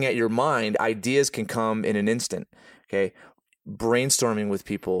looking at your mind, ideas can come in an instant. Okay, brainstorming with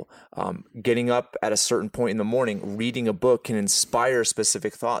people, getting up at a certain point in the morning, reading a book can inspire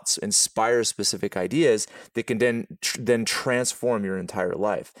specific thoughts, inspire specific ideas that can then transform your entire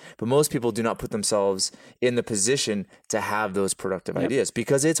life. But most people do not put themselves in the position to have those productive ideas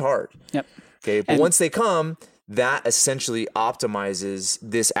because it's hard. Okay, but once they come, that essentially optimizes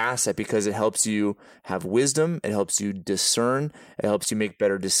this asset because it helps you have wisdom, it helps you discern, it helps you make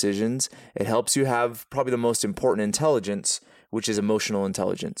better decisions, it helps you have probably the most important intelligence, which is emotional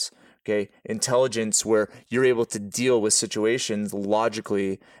intelligence. Okay, intelligence where you're able to deal with situations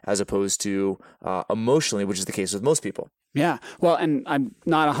logically as opposed to emotionally, which is the case with most people. Yeah. Well, and I'm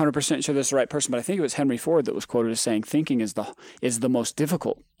not 100% sure this is the right person, but I think it was Henry Ford that was quoted as saying thinking is the most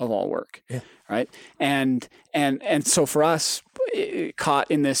difficult of all work. Yeah. Right. And so for us, caught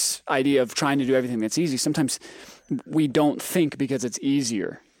in this idea of trying to do everything that's easy, sometimes we don't think because it's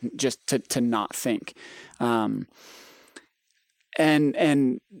easier just to not think.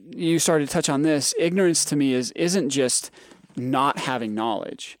 And you started to touch on this. Ignorance to me isn't just not having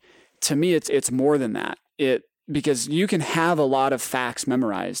knowledge. To me, it's more than that. Because you can have a lot of facts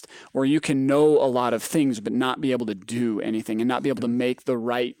memorized, or you can know a lot of things, but not be able to do anything and not be able to make the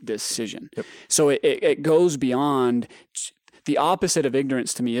right decision. Yep. So it goes beyond. The opposite of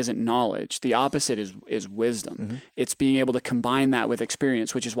ignorance to me isn't knowledge. The opposite is wisdom. Mm-hmm. It's being able to combine that with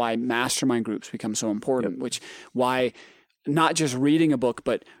experience, which is why mastermind groups become so important, why not just reading a book,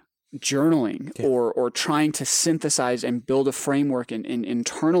 but journaling or trying to synthesize and build a framework and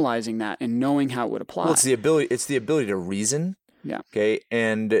internalizing that and knowing how it would apply. Well, it's the ability to reason. Yeah. Okay.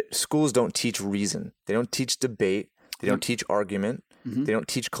 And schools don't teach reason. They don't teach debate. They don't teach argument. Mm-hmm. They don't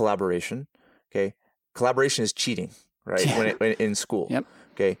teach collaboration. Okay. Collaboration is cheating, right? Yeah. When in school. Yep.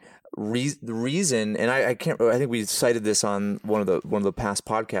 Okay. The reason, and I think we cited this on one of the past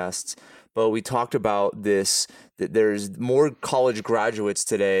podcasts, but we talked about this, that there's more college graduates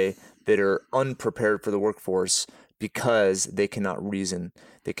today that are unprepared for the workforce because they cannot reason.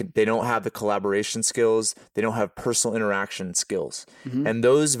 They don't have the collaboration skills. They don't have personal interaction skills. Mm-hmm. And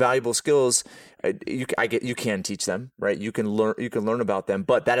those valuable skills, you can teach them, right? You can learn about them,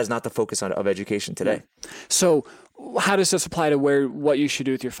 but that is not the focus of education today. Yeah. So how does this apply to what you should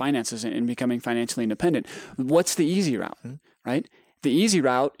do with your finances and becoming financially independent? What's the easy route, right? The easy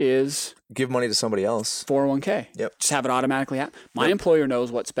route is give money to somebody else. 401k. Yep. Just have it automatically happen. My employer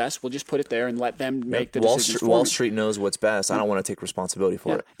knows what's best. We'll just put it there and let them make the decisions for me. Wall Street knows what's best. I don't want to take responsibility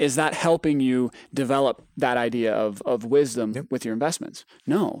for it. Is that helping you develop that idea of wisdom with your investments?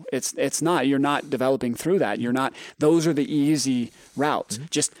 No, it's not. You're not developing through that. You're not. Those are the easy routes. Mm-hmm.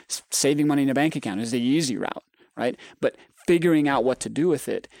 Just saving money in a bank account is the easy route, right? But figuring out what to do with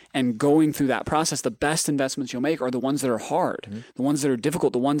it and going through that process, the best investments you'll make are the ones that are hard, the ones that are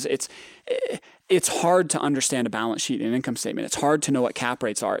difficult, the ones it's hard to understand a balance sheet and an income statement. It's hard to know what cap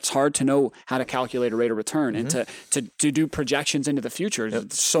rates are. It's hard to know how to calculate a rate of return and to do projections into the future.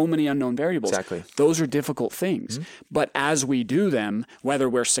 There's so many unknown variables. Exactly. Those are difficult things. But as we do them, whether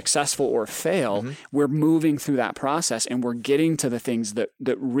we're successful or fail, we're moving through that process and we're getting to the things that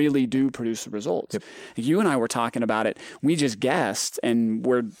really do produce the results. Yep. You and I were talking about it. We just guessed, and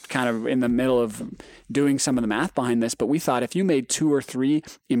we're kind of in the middle of doing some of the math behind this, but we thought if you made 2 or 3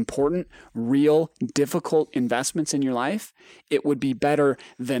 important, real, difficult investments in your life, it would be better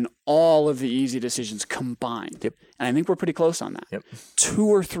than all of the easy decisions combined. Yep. And I think we're pretty close on that. Yep. 2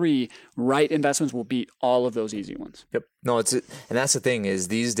 or 3 right investments will beat all of those easy ones. Yep. No, and that's the thing is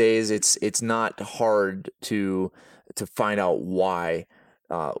these days it's not hard to find out why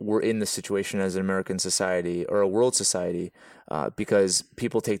we're in this situation as an American society or a world society because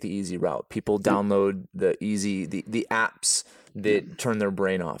people take the easy route. People download the apps that turn their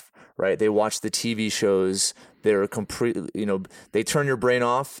brain off, right? They watch the TV shows. They're completely, they turn your brain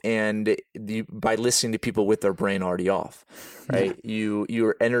off, and by listening to people with their brain already off, right? Yeah.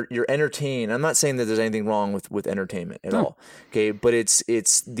 You're entertained. I'm not saying that there's anything wrong with entertainment at all, okay? But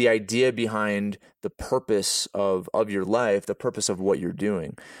it's the idea behind the purpose of your life, the purpose of what you're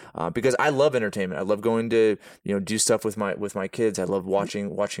doing. Because I love entertainment. I love going to do stuff with my kids. I love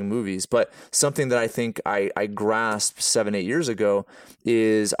watching movies. But something that I think I grasped 7-8 years ago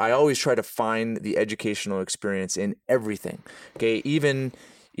is I always try to find the educational experience in everything. Okay, even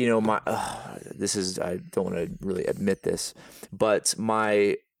I don't want to really admit this, but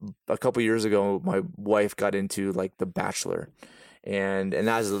my a couple years ago, my wife got into like The Bachelor, and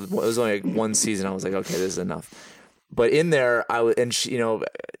that was only like one season. I was like, okay, this is enough. But in there, and she,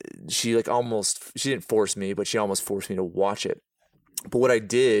 she didn't force me, but she almost forced me to watch it. But what I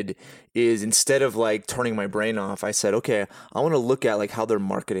did is, instead of like turning my brain off, I said, okay, I want to look at like how they're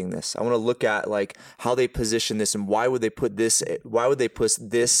marketing this. I want to look at like how they position this, and why would they put this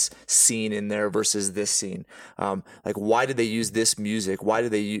scene in there versus this scene? Like, why did they use this music? Why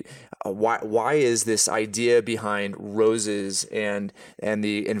is this idea behind roses and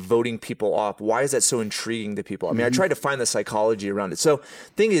voting people off? Why is that so intriguing to people? I mean, I tried to find the psychology around it. So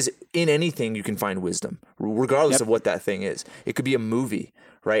thing is, in anything you can find wisdom, regardless of what that thing is. It could be a movie,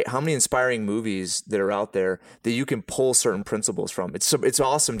 right? How many inspiring movies that are out there that you can pull certain principles from? It's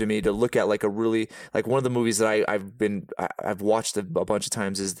awesome to me to look at like one of the movies that I've watched a bunch of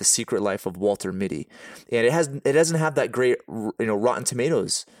times is The Secret Life of Walter Mitty, and it doesn't have that great Rotten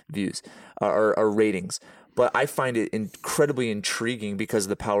Tomatoes views or ratings. But I find it incredibly intriguing because of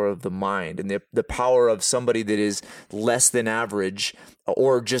the power of the mind and the power of somebody that is less than average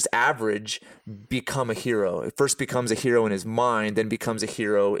or just average become a hero. It first becomes a hero in his mind, then becomes a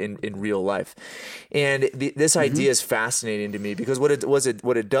hero in real life. And this idea is fascinating to me because what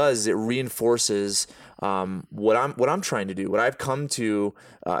it does is it reinforces what I'm trying to do, what I've come to,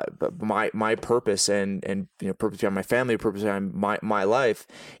 my purpose and purpose behind my family, purpose behind my life,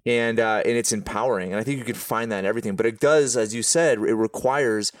 and it's empowering. And I think you can find that in everything. But it does, as you said, it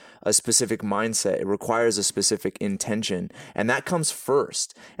requires a specific mindset. It requires a specific intention, and that comes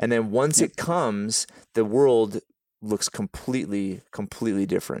first. And then once it comes, the world looks completely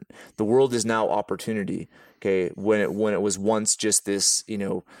different. The world is now opportunity. Okay, when it was once just this,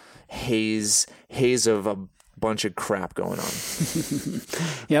 haze of a bunch of crap going on.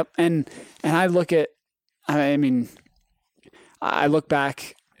 Yep. And I look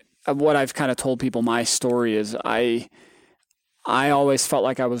back at what I've kind of told people. My story is I always felt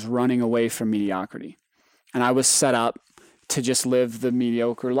like I was running away from mediocrity, and I was set up to just live the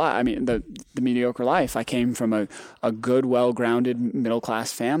mediocre life. I mean, the mediocre life. I came from a good, well-grounded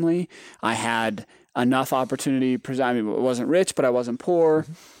middle-class family. I had enough opportunity. I wasn't rich, but I wasn't poor.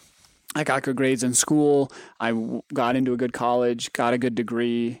 I got good grades in school. I got into a good college, got a good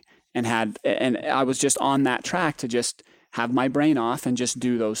degree, and I was just on that track to just have my brain off and just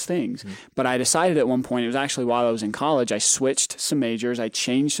do those things. But I decided at one point, it was actually while I was in college, I switched some majors, I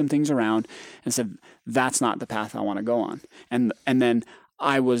changed some things around and said, that's not the path I want to go on. And then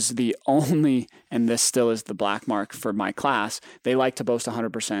I was the only, and this still is the black mark for my class, they like to boast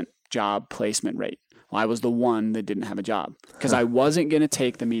 100% job placement rate. Well, I was the one that didn't have a job because I wasn't going to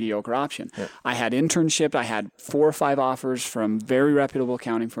take the mediocre option. Yeah. I had internship. I had 4 or 5 offers from very reputable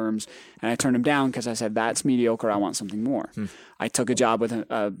accounting firms, and I turned them down because I said, that's mediocre. I want something more. I took a job with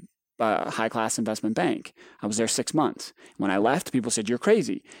a high-class investment bank. I was there 6 months. When I left, people said, you're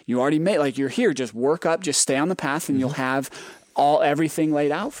crazy. You already made, you're here. Just work up. Just stay on the path, and you'll have everything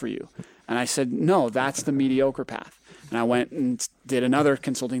laid out for you. And I said, no, that's the mediocre path. And I went and did another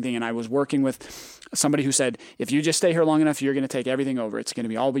consulting thing, and I was working with somebody who said, if you just stay here long enough, you're going to take everything over. It's going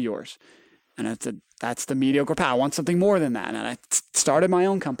to all be yours. And I said, that's the mediocre path. I want something more than that. And I started my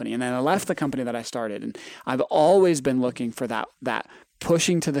own company, and then I left the company that I started. And I've always been looking for that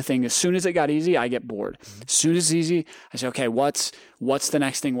pushing to the thing. As soon as it got easy, I get bored. As soon as it's easy, I say, okay, what's the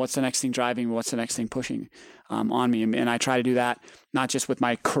next thing? What's the next thing driving me? What's the next thing pushing on me? And I try to do that, not just with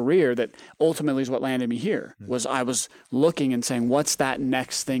my career, that ultimately is what landed me here, was I was looking and saying, what's that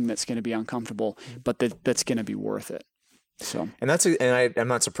next thing that's going to be uncomfortable, but that's going to be worth it. So, I'm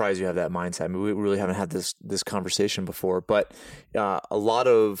not surprised you have that mindset. I mean, we really haven't had this conversation before, but a lot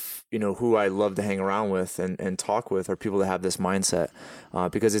of who I love to hang around with and talk with are people that have this mindset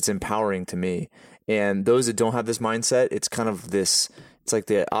because it's empowering to me. And those that don't have this mindset, it's kind of it's like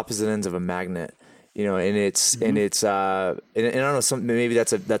the opposite ends of a magnet, and it's and I don't know, maybe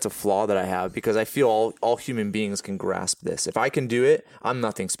that's a flaw that I have, because I feel all human beings can grasp this. If I can do it, I'm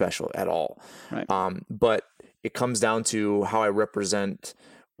nothing special at all. Right. But it comes down to how I represent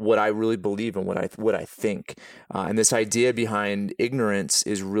what I really believe and what I think. And this idea behind ignorance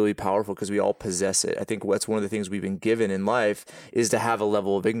is really powerful because we all possess it. I think that's one of the things we've been given in life, is to have a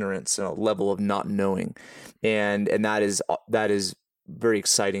level of ignorance and a level of not knowing. And that is very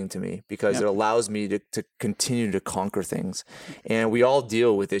exciting to me, because it allows me to continue to conquer things. And we all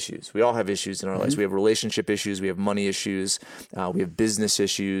deal with issues. We all have issues in our lives. We have relationship issues. We have money issues. We have business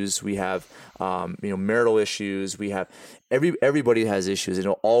issues. We have marital issues. We have everybody has issues.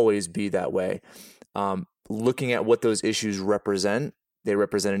 It'll always be that way. Looking at what those issues represent, they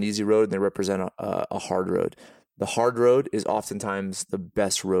represent an easy road and they represent a hard road. The hard road is oftentimes the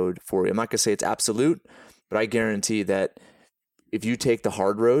best road for you. I'm not going to say it's absolute, but I guarantee that if you take the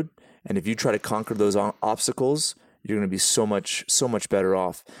hard road and if you try to conquer those obstacles, you're going to be so much better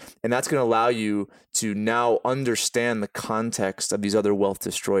off. And that's going to allow you to now understand the context of these other wealth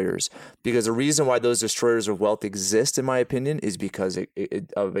destroyers. Because the reason why those destroyers of wealth exist, in my opinion, is because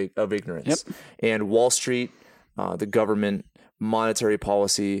of ignorance. Yep. And Wall Street, the government, monetary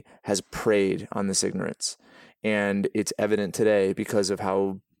policy has preyed on this ignorance. And it's evident today because of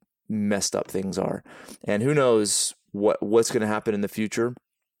how messed up things are. And who knows what's going to happen in the future?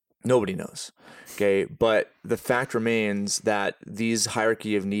 Nobody knows. Okay. But the fact remains that these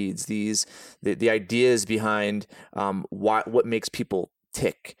hierarchy of needs, the ideas behind what makes people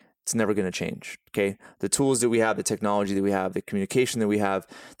tick, it's never going to change. Okay. The tools that we have, the technology that we have, the communication that we have,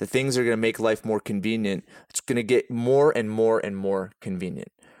 the things that are going to make life more convenient, it's going to get more and more and more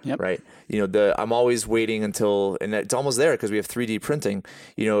convenient. Yep. Right. I'm always waiting until, and it's almost there because we have 3D printing,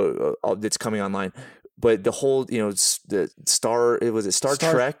 that's coming online. But the whole, the Star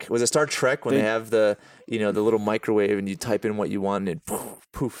Trek? Was it Star Trek when they have the little microwave and you type in what you want and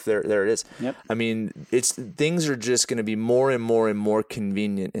poof, there it is. Yep. I mean, things are just going to be more and more and more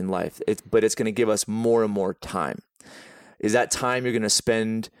convenient in life. But it's going to give us more and more time. Is that time you're going to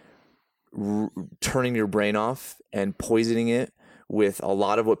spend turning your brain off and poisoning it with a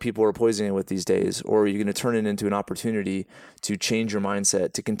lot of what people are poisoning with these days, or are you going to turn it into an opportunity to change your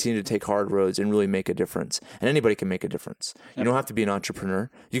mindset, to continue to take hard roads and really make a difference? And anybody can make a difference. Yep. You don't have to be an entrepreneur.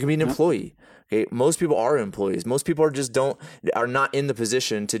 You can be an employee. Okay. Most people are employees. Most people are not in the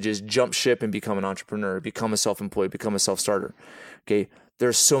position to just jump ship and become an entrepreneur, become a self-employed, become a self-starter. Okay.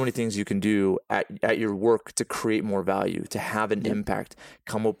 There's so many things you can do at your work to create more value, to have an impact,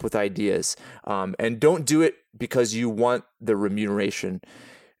 come up with ideas. And don't do it because you want the remuneration.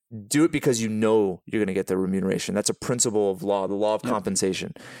 Do it because you know you're going to get the remuneration. That's a principle of law, the law of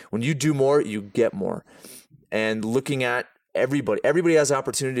compensation. When you do more, you get more. And looking at everybody has the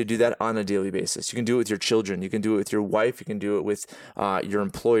opportunity to do that on a daily basis. You can do it with your children. You can do it with your wife. You can do it with your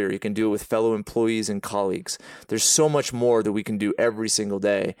employer. You can do it with fellow employees and colleagues. There's so much more that we can do every single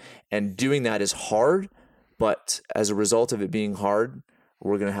day. And doing that is hard, but as a result of it being hard,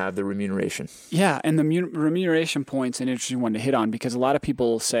 we're going to have the remuneration. Yeah, and the remuneration point's an interesting one to hit on because a lot of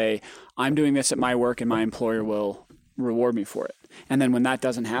people say, I'm doing this at my work and my employer will reward me for it. And then when that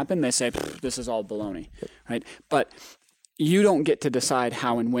doesn't happen, they say, this is all baloney, right? But you don't get to decide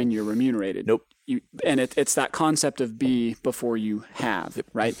how and when you're remunerated. Nope. And it's that concept of be before you have,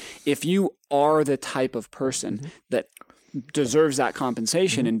 right? If you are the type of person that deserves that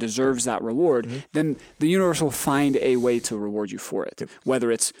compensation and deserves that reward, then the universe will find a way to reward you for it,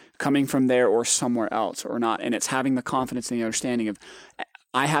 whether it's coming from there or somewhere else or not. And it's having the confidence and the understanding of,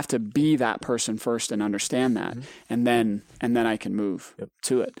 I have to be that person first and understand that, and then I can move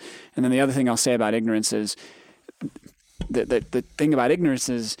to it. And then the other thing I'll say about ignorance is, the thing about ignorance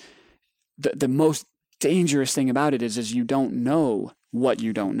is the most dangerous thing about it is you don't know what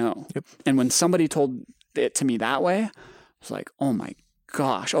you don't know. Yep. And when somebody told it to me that way, I was like, oh my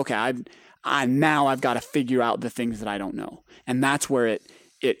gosh, okay, now I've got to figure out the things that I don't know. And that's where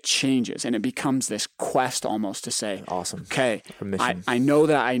it changes and it becomes this quest almost to say, awesome. Okay, I know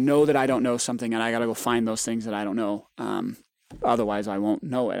that I don't know something and I got to go find those things that I don't know. Otherwise, I won't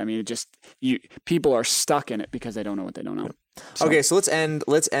know it. I mean, people are stuck in it because they don't know what they don't know. So. Okay, so let's end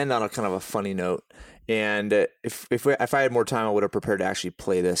on a kind of a funny note. And if I had more time, I would have prepared to actually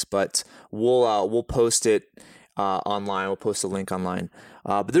play this. But we'll post it online. We'll post a link online.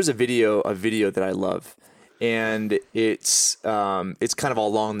 But there's a video that I love, and it's kind of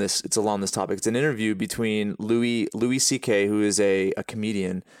along this. It's along this topic. It's an interview between Louis C.K., who is a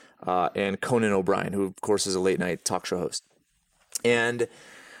comedian, and Conan O'Brien, who of course is a late night talk show host. And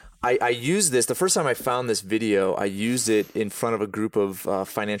I used this, the first time I found this video, I used it in front of a group of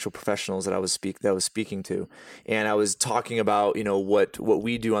financial professionals that I was speaking to. And I was talking about, what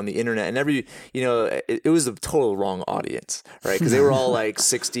we do on the internet, and it was a total wrong audience, right? Because they were all like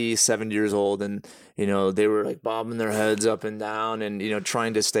 60, 70 years old, and, they were like bobbing their heads up and down and,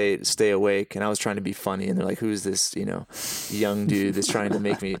 trying to stay awake. And I was trying to be funny, and they're like, who's this, young dude that's trying to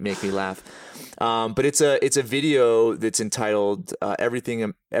make me laugh? But it's a video that's entitled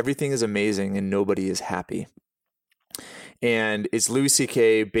 "Everything is Amazing and Nobody is Happy," and it's Louis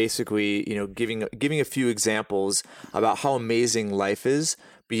C.K. basically giving a few examples about how amazing life is,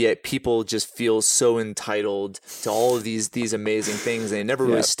 but yet people just feel so entitled to all of these amazing things, and they never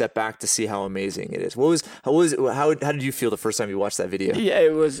really step back to see how amazing it is. How did you feel the first time you watched that video? Yeah,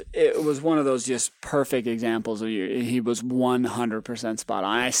 it was one of those just perfect examples of he was 100% spot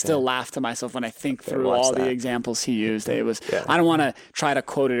on. I still laugh to myself when I think through all the examples he used. It was I don't want to try to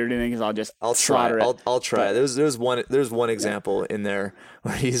quote it or anything because I'll try. I'll try. There's one example in there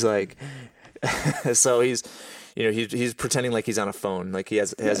where he's like, so he's pretending like he's on a phone, like he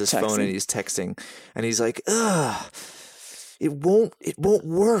has his phone and he's texting, and he's like, it won't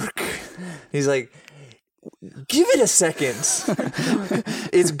work. He's like, give it a second.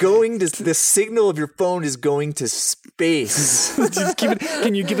 It's going to, the signal of your phone is going to space.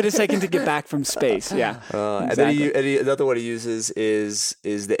 Can you give it a second to get back from space? Yeah. Exactly. And then another one he uses is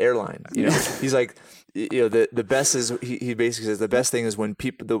the airline. He's like, the best is, he basically says the best thing is when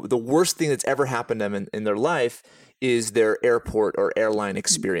people, the worst thing that's ever happened to them in their life is their airport or airline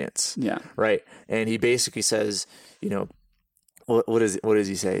experience. Yeah. Right. And he basically says, what does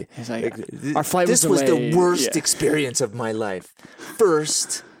he say? He's like, our flight this was the worst experience of my life.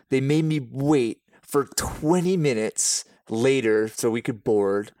 First, they made me wait for 20 minutes later so we could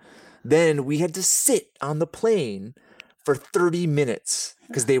board. Then we had to sit on the plane for 30 minutes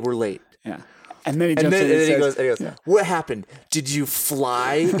because they were late. Yeah. And then he jumps in and he goes, what happened? Did you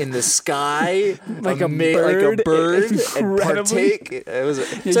fly in the sky like a bird and partake? It was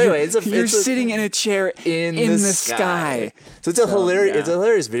you're sitting in a chair in the sky. So it's a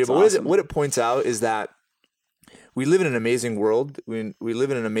hilarious video. But awesome. What it points out is that we live in an amazing world. We live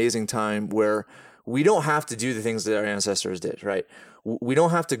in an amazing time where we don't have to do the things that our ancestors did, right? We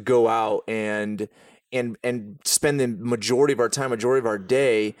don't have to go out and spend the majority of our time, majority of our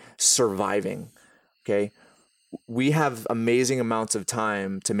day surviving. Okay. We have amazing amounts of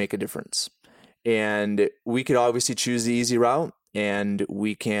time to make a difference. And we could obviously choose the easy route, and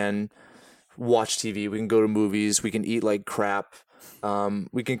we can watch TV. We can go to movies. We can eat like crap.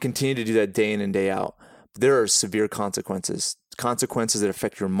 We can continue to do that day in and day out. But there are severe consequences that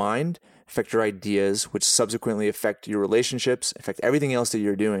affect your mind, affect your ideas, which subsequently affect your relationships, affect everything else that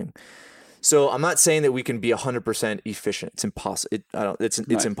you're doing. So I'm not saying that we can be 100% efficient. It's impossible.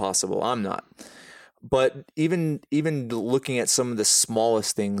 It's impossible. I'm not. But even looking at some of the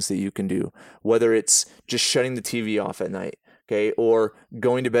smallest things that you can do, whether it's just shutting the TV off at night, okay, or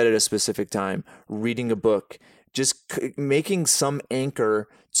going to bed at a specific time, reading a book, just making some anchor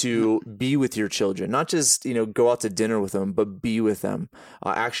to be with your children, not just, go out to dinner with them, but be with them,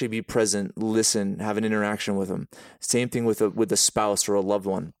 actually be present, listen, have an interaction with them. Same thing with a spouse or a loved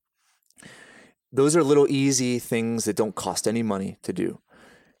one. Those are little easy things that don't cost any money to do.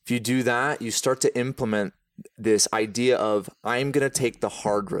 If you do that, you start to implement this idea of, I'm going to take the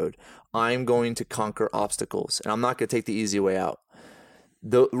hard road. I'm going to conquer obstacles, and I'm not going to take the easy way out.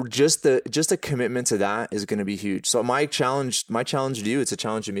 Just a commitment to that is going to be huge. So my challenge to you, it's a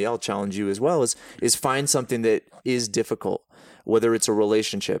challenge to me, I'll challenge you as well, is find something that is difficult, whether it's a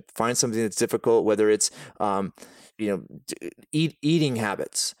relationship. Find something that's difficult, whether it's eating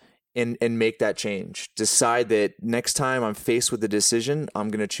habits. And make that change. Decide that next time I'm faced with a decision, I'm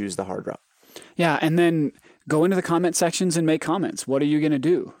going to choose the hard route. Yeah, and then go into the comment sections and make comments. What are you going to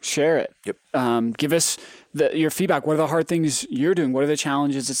do? Share it. Yep. Give us your feedback. What are the hard things you're doing? What are the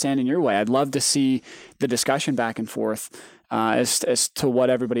challenges that stand in your way? I'd love to see the discussion back and forth as to what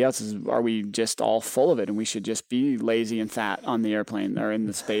everybody else is. Are we just all full of it and we should just be lazy and fat on the airplane or in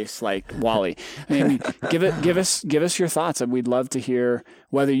the space like Wally? I mean, give us your thoughts. We'd love to hear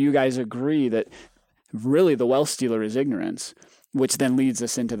whether you guys agree that really the wealth stealer is ignorance, which then leads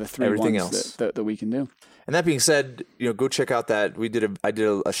us into the three everything ones else that we can do. And that being said, go check out that I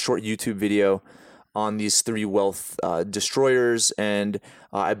did a short YouTube video on these 3 wealth destroyers, and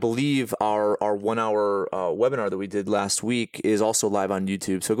I believe our 1 hour webinar that we did last week is also live on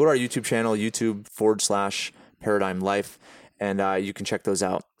YouTube. So go to our YouTube channel, YouTube.com/Paradigm Life, and you can check those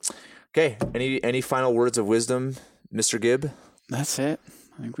out. Okay, any final words of wisdom, Mr. Gibb? That's it.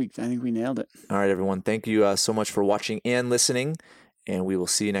 I think we nailed it. All right, everyone. Thank you so much for watching and listening, and we will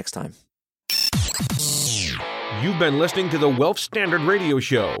see you next time. You've been listening to the Wealth Standard Radio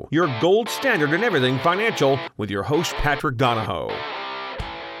Show, your gold standard in everything financial, with your host, Patrick Donahoe.